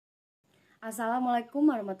Assalamualaikum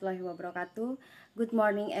warahmatullahi wabarakatuh. Good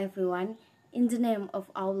morning everyone. In the name of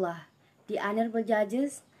Allah, the honorable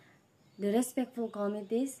judges, the respectful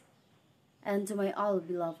committees, and to my all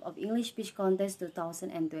beloved of English Speech Contest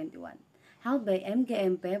 2021, held by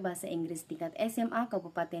MGMP Bahasa Inggris tingkat SMA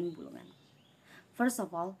Kabupaten Bulungan. First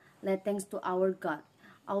of all, let thanks to our God,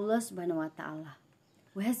 Allah Subhanahu wa Ta'ala,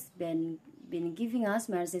 who has been giving us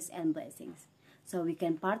mercies and blessings, so we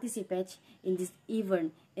can participate in this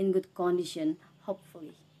event in good condition,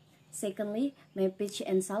 hopefully. Secondly, may peace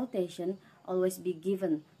and salutation always be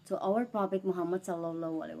given to our Prophet Muhammad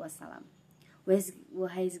Sallallahu Alaihi Wasallam, who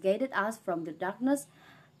has guided us from the darkness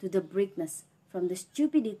to the brightness, from the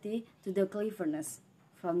stupidity to the cleverness,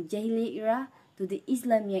 from Jahiliyyah era to the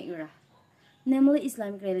Islamic era, namely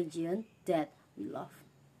Islamic religion that we love.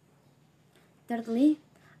 Thirdly,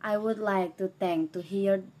 I would like to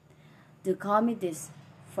hear the committees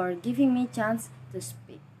for giving me chance to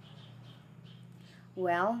speak.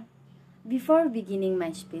 Well, before beginning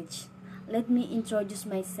my speech, let me introduce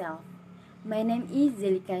myself. My name is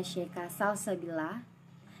Seicha Salsabiela,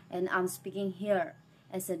 and I'm speaking here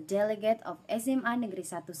as a delegate of SMA Negeri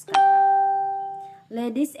 1 Seicha.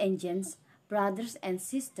 Ladies and gents, brothers and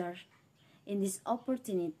sisters, in this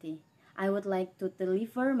opportunity, I would like to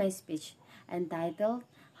deliver my speech entitled,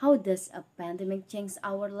 How Does a Pandemic Change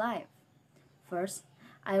Our Life? First,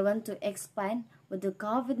 I want to explain what the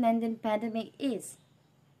COVID-19 pandemic is.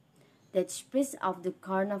 That spread of the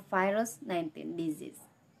coronavirus 19 disease.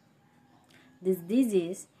 This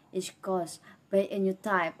disease is caused by a new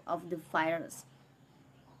type of the virus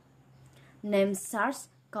named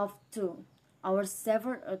SARS-CoV-2 or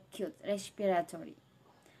Severe Acute Respiratory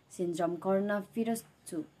Syndrome Coronavirus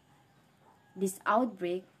 2. This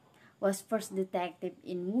outbreak was first detected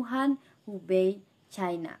in Wuhan, Hubei,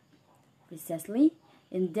 China, precisely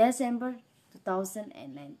in December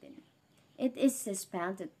 2019. It is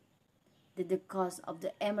suspected that the cause of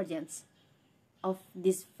the emergence of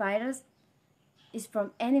this virus is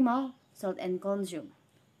from animal sold and consumed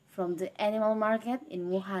from the animal market in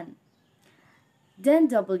Wuhan. Then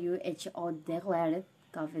WHO declared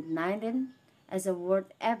COVID-19 as a world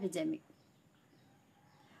epidemic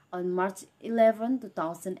on March 11,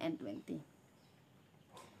 2020.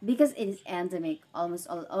 Because it is endemic almost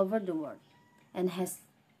all over the world and has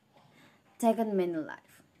taken many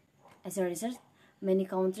lives. As a result, many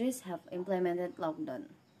countries have implemented lockdown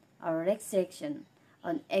or restriction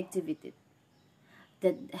on activities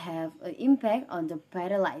that have an impact on the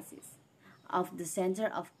paralysis of the center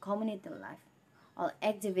of community life. All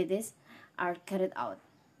activities are carried out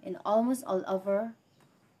in almost all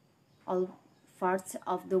parts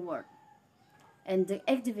of the world, and the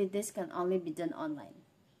activities can only be done online.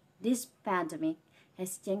 This pandemic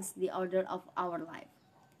has changed the order of our life,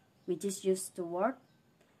 which is used to work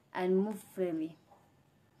and move freely.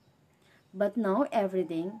 But now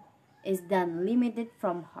everything is done limited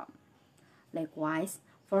from home. Likewise,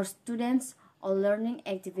 for students, all learning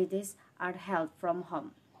activities are held from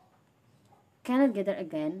home. Cannot gather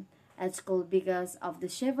again at school because of the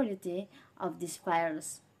severity of this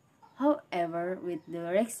virus. However, with the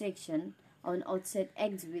restriction on outside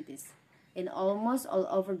activities in almost all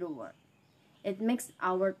over the world, it makes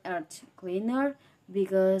our earth cleaner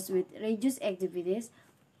because with reduced activities,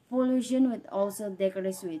 pollution would also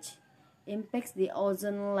decrease, which impacts the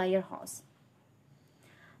ozone layer house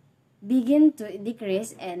begin to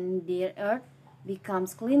decrease, and the earth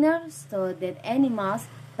becomes cleaner so that animals,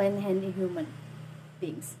 plants, and human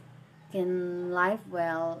beings can live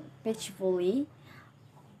well peacefully.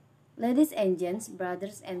 Ladies and gents,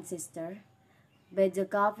 brothers and sisters, by the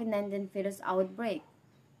COVID-19 virus outbreak,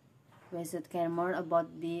 we should care more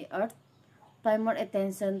about the earth, pay more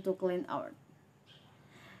attention to clean our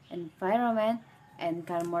environment, and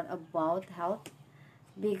care more about health,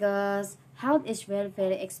 because health is very,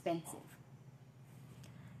 very expensive.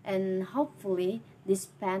 And hopefully this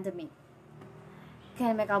pandemic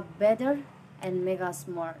can make us better and make us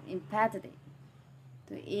more empathetic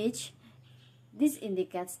to each. This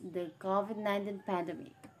indicates the COVID-19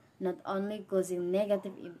 pandemic not only causing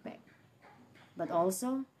negative impact, but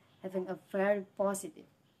also having a very positive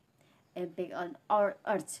impact on our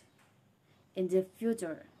earth in the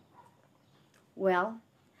future. Well,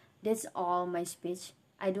 that's all my speech.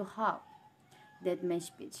 I do hope that my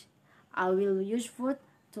speech I will useful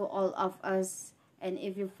to all of us, and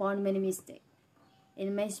if you found many mistakes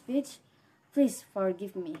in my speech, please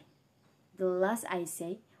forgive me. The last I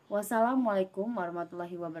say, wassalamualaikum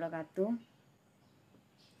warahmatullahi wabarakatuh.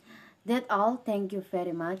 That's all. Thank you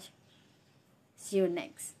very much. See you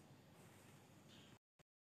next.